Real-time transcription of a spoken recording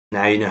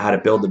Now you know how to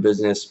build the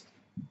business.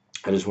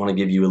 I just want to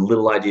give you a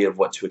little idea of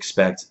what to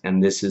expect,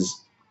 and this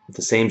is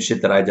the same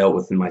shit that I dealt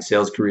with in my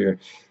sales career,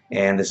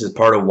 and this is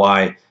part of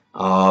why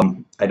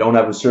I don't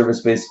have a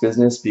service-based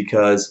business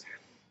because,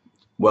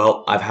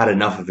 well, I've had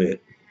enough of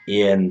it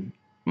in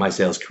my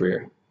sales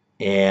career,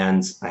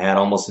 and I had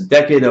almost a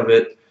decade of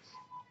it.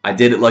 I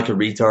did it like a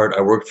retard.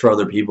 I worked for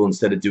other people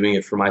instead of doing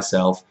it for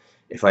myself.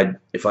 If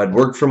I'd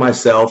worked for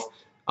myself,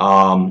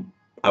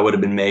 I would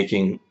have been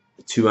making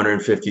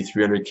 250,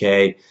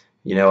 300K.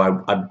 You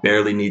know, I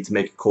barely need to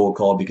make a cold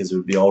call because it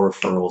would be all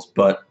referrals,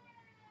 but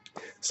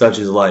such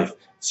is life.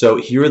 So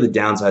here are the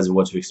downsides of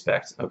what to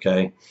expect.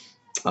 Okay,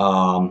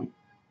 um,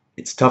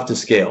 it's tough to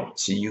scale.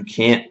 So you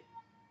can't,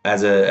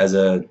 as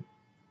a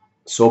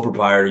sole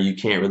proprietor, you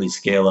can't really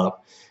scale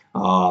up.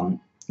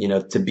 You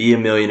know, to be a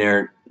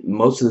millionaire,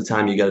 most of the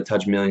time you got to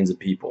touch millions of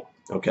people.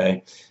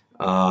 Okay,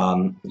 you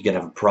got to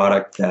have a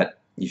product that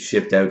you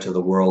shipped out to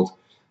the world,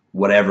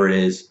 whatever it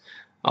is.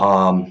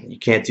 You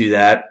can't do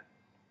that.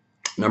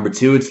 Number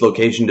two, it's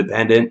location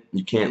dependent.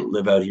 You can't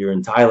live out here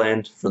in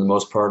Thailand for the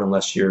most part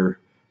unless you're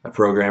a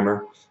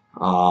programmer.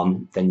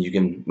 Then you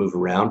can move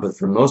around, but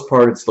for the most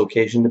part, it's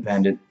location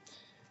dependent.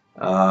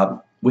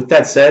 With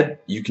that said,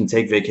 you can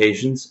take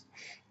vacations.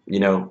 You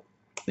know,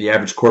 the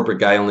average corporate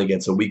guy only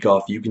gets a week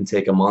off. You can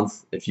take a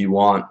month if you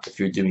want, if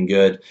you're doing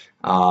good,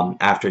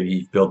 after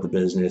you've built the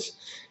business.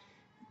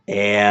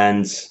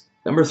 And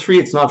number three,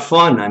 it's not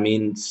fun. I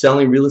mean,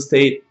 selling real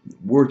estate,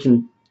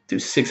 working, do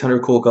 600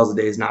 cold calls a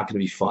day is not going to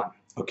be fun.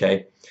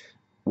 Okay.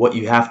 What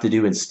you have to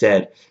do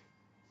instead,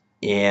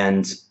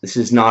 and this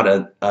is not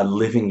a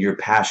living your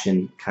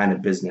passion kind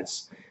of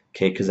business.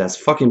 Okay. Because that's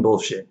fucking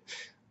bullshit.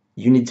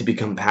 You need to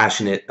become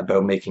passionate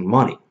about making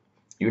money.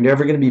 You're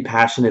never going to be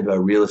passionate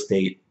about real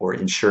estate or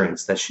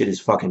insurance. That shit is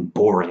fucking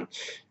boring.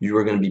 You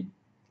are going to be,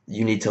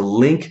 you need to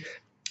link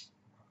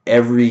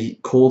every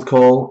cold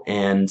call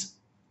and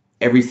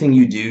everything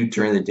you do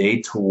during the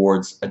day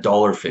towards a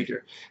dollar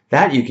figure.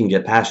 That you can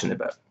get passionate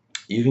about.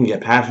 You can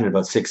get passionate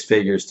about six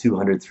figures,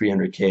 200,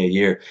 300K a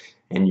year,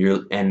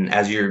 and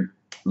as you're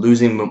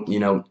losing, you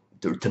know,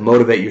 to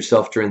motivate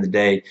yourself during the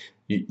day,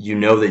 you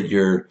know that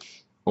you're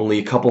only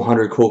a couple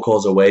hundred cold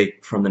calls away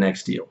from the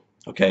next deal.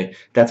 Okay,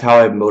 that's how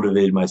I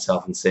motivated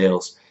myself in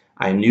sales.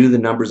 I knew the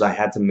numbers I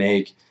had to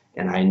make,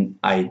 and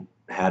I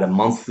had a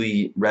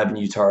monthly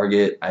revenue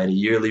target, I had a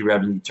yearly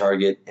revenue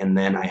target, and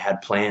then I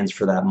had plans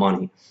for that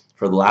money.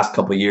 For the last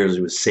couple of years,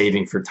 it was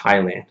saving for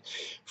Thailand.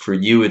 For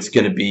you, it's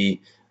going to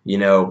be, you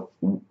know,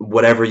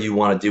 whatever you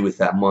want to do with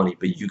that money,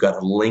 but you got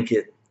to link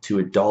it to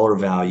a dollar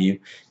value.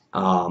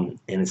 And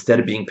instead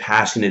of being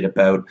passionate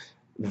about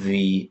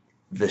the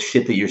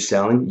shit that you're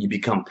selling, you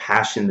become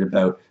passionate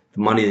about the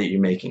money that you're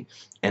making.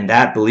 And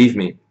that, believe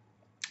me,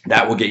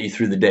 that will get you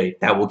through the day.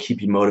 That will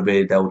keep you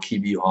motivated. That will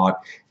keep you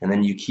hot. And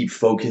then you keep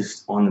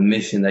focused on the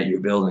mission that you're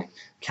building.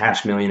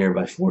 Cash millionaire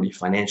by 40,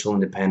 financial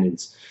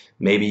independence.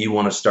 Maybe you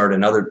want to start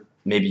another,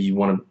 maybe you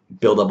want to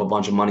build up a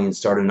bunch of money and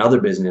start another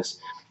business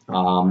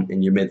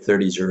in your mid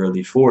 30s or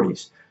early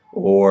 40s.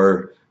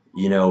 Or,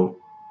 you know,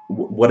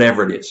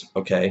 whatever it is,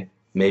 okay?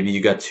 Maybe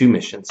you got two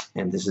missions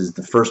and this is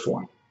the first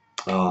one.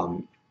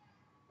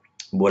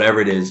 Whatever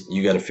it is,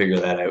 you got to figure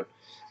that out.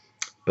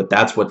 But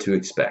that's what to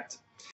expect.